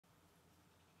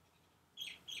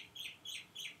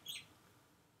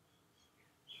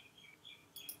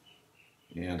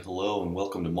And hello and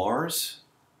welcome to Mars.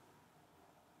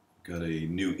 Got a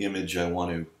new image I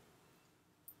want to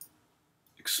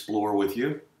explore with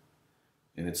you,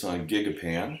 and it's on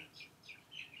Gigapan,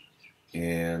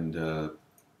 and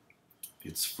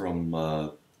it's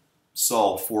from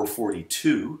Sol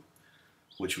 442,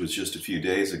 which was just a few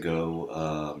days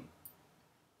ago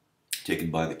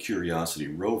taken by the Curiosity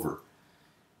rover.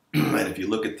 And if you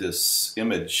look at this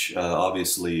image,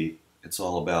 obviously it's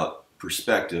all about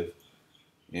perspective.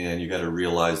 And you got to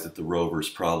realize that the rover's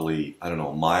probably, I don't know,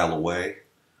 a mile away,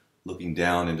 looking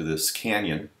down into this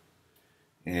canyon.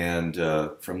 And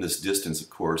from this distance, of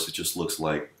course, it just looks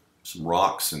like some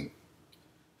rocks and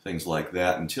things like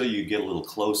that. Until you get a little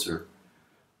closer,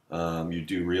 you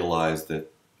do realize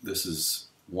that this is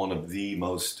one of the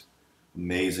most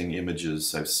amazing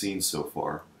images I've seen so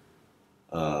far.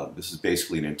 This is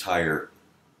basically an entire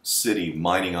city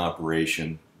mining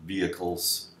operation,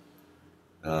 vehicles,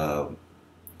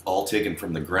 all taken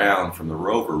from the ground, from the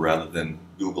rover, rather than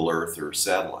Google Earth or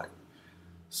satellite.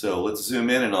 So let's zoom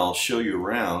in and I'll show you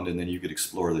around, and then you could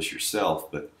explore this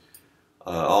yourself. But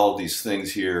all of these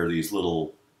things here, these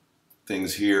little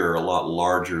things here, are a lot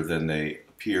larger than they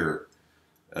appear.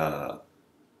 Let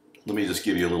me just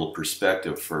give you a little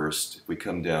perspective first. If we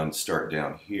come down, start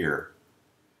down here,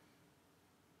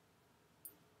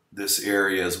 this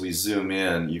area, as we zoom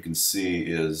in, you can see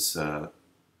is a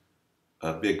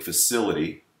big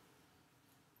facility.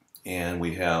 And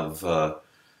we have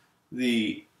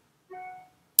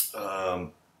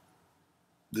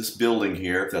this building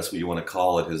here, if that's what you want to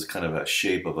call it, has kind of a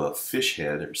shape of a fish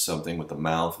head or something with the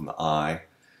mouth and the eye.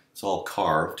 It's all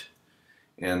carved.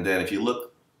 And then if you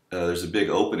look, there's a big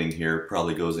opening here, it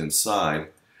probably goes inside.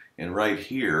 And right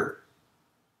here,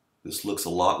 this looks a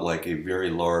lot like a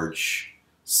very large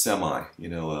semi, you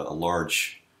know, a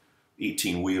large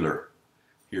 18-wheeler.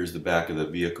 Here's the back of the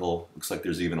vehicle. Looks like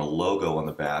there's even a logo on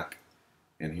the back.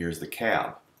 And here's the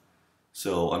cab.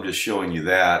 So I'm just showing you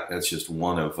that. That's just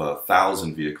one of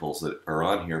 1,000 vehicles that are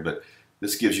on here. But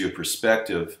this gives you a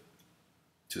perspective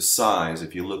to size.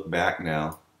 If you look back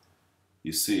now,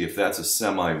 you see if that's a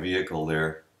semi-vehicle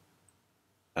there,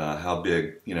 how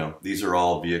big, you know, these are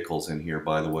all vehicles in here,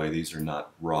 by the way. These are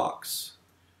not rocks.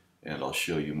 And I'll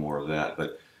show you more of that.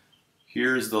 But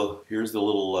here's the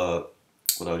little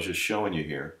what I was just showing you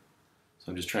here.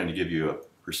 So I'm just trying to give you a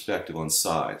perspective on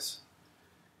size.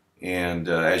 And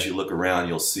as you look around,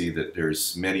 you'll see that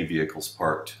there's many vehicles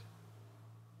parked,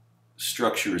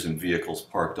 structures and vehicles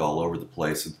parked all over the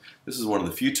place. And this is one of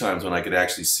the few times when I could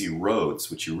actually see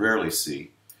roads, which you rarely see.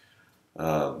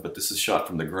 But this is shot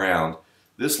from the ground.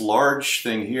 This large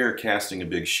thing here casting a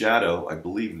big shadow, I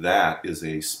believe that is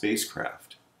a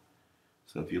spacecraft.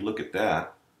 So if you look at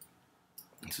that,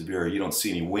 it's a very, you don't see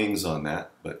any wings on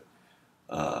that, but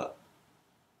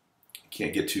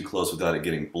can't get too close without it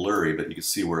getting blurry, but you can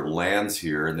see where it lands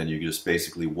here, and then you just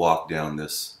basically walk down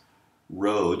this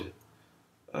road.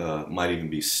 Might even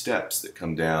be steps that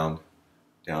come down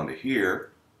to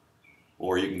here,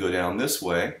 or you can go down this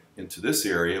way into this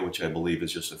area, which I believe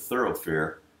is just a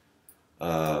thoroughfare.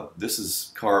 This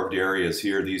is carved areas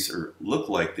here. These look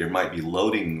like there might be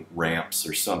loading ramps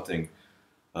or something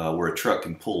where a truck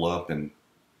can pull up and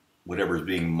whatever is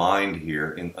being mined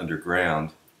here underground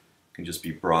can just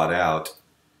be brought out.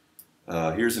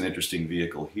 Here's an interesting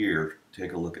vehicle here.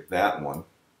 Take a look at that one.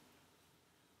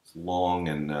 It's long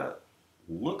and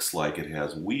looks like it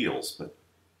has wheels, but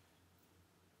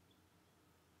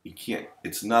you can't.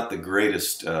 It's not the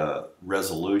greatest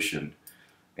resolution,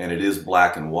 and it is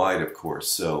black and white, of course.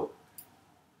 So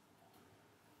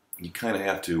you kind of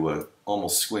have to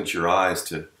almost squint your eyes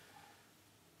to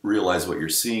realize what you're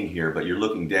seeing here, but you're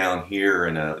looking down here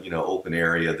in a open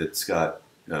area that's got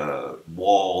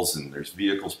walls, and there's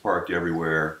vehicles parked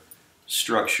everywhere,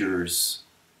 structures,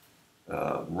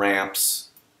 ramps.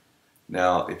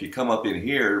 Now if you come up in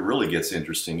here, it really gets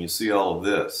interesting. You see all of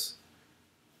this.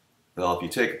 Well, if you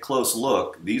take a close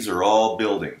look, these are all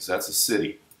buildings. That's a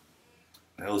city.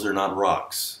 Those are not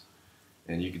rocks,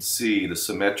 and you can see the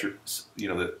symmetric,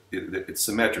 it's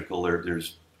symmetrical.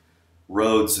 There's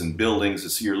roads and buildings.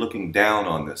 So you're looking down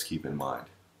on this, keep in mind.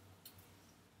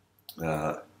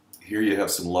 Here you have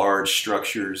some large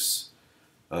structures,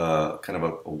 kind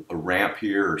of a ramp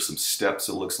here, or some steps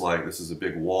it looks like. This is a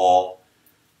big wall.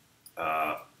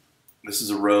 This is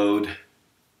a road,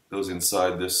 goes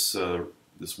inside this,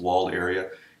 this walled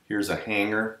area. Here's a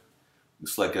hangar.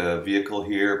 Looks like a vehicle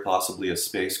here, possibly a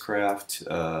spacecraft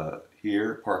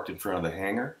here, parked in front of the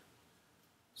hangar.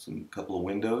 Some couple of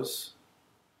windows.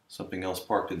 Something else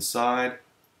parked inside.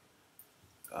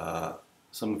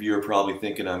 Some of you are probably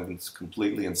thinking I'm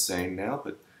completely insane now,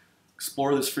 but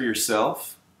explore this for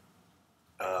yourself.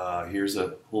 Here's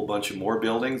a whole bunch of more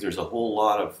buildings. There's a whole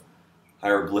lot of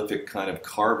hieroglyphic kind of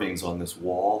carvings on this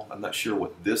wall. I'm not sure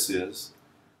what this is,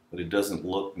 but it doesn't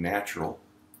look natural.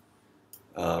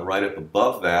 Right up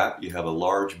above that, you have a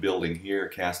large building here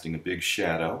casting a big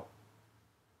shadow.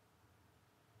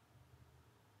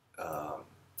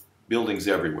 Buildings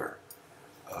everywhere.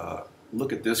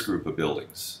 Look at this group of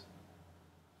buildings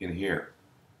in here.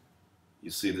 You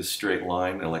see this straight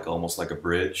line, like almost like a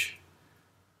bridge.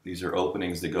 These are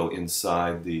openings that go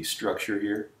inside the structure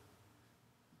here.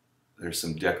 There's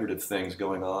some decorative things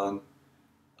going on.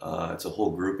 It's a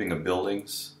whole grouping of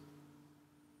buildings.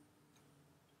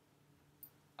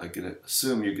 I can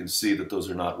assume you can see that those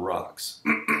are not rocks.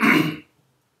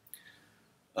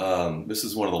 This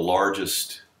is one of the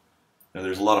largest. Now,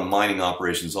 there's a lot of mining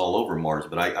operations all over Mars,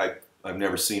 but I've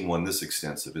never seen one this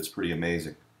extensive. It's pretty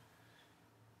amazing.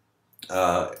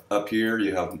 Up here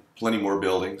you have plenty more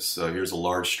buildings. Here's a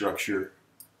large structure.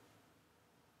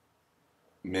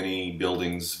 Many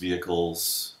buildings,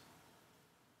 vehicles.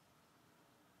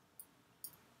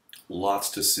 Lots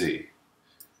to see.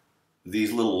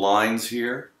 These little lines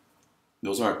here,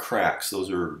 those aren't cracks, those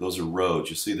are roads.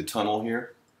 You see the tunnel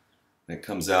here? And it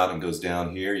comes out and goes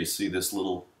down here. You see this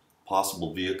little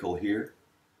possible vehicle here.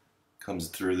 Comes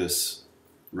through this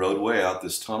roadway out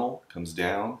this tunnel, comes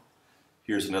down.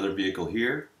 Here's another vehicle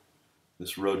here.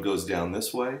 This road goes down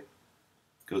this way,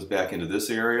 goes back into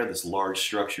this area. This large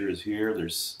structure is here.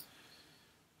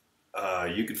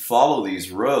 You could follow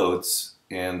these roads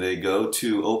and they go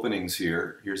to openings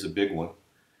here. Here's a big one.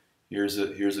 Here's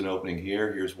an opening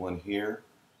here. Here's one here.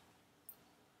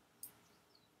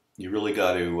 You really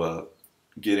got to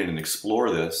get in and explore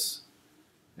this.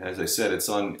 As I said, it's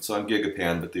on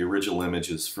Gigapan, but the original image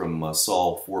is from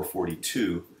Sol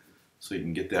 442, so you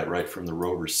can get that right from the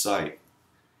rover's site.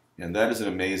 And that is an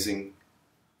amazing,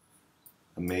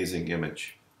 amazing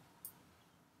image.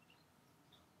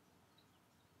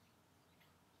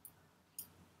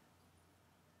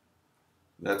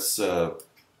 That's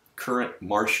current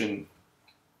Martian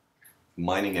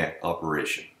mining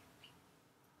operation.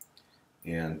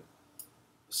 And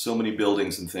so many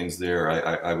buildings and things there.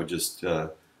 I would just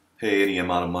pay any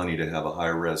amount of money to have a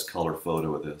high-res color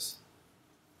photo of this.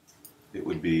 It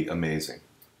would be amazing.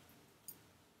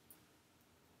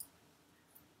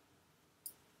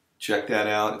 Check that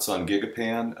out. It's on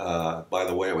Gigapan. By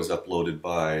the way, it was uploaded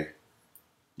by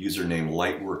username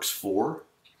Lightworks4.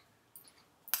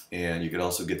 And you could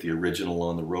also get the original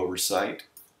on the rover site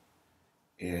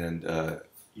and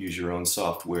use your own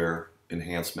software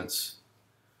enhancements.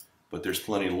 But there's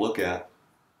plenty to look at.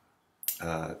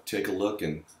 Take a look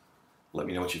and let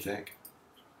me know what you think.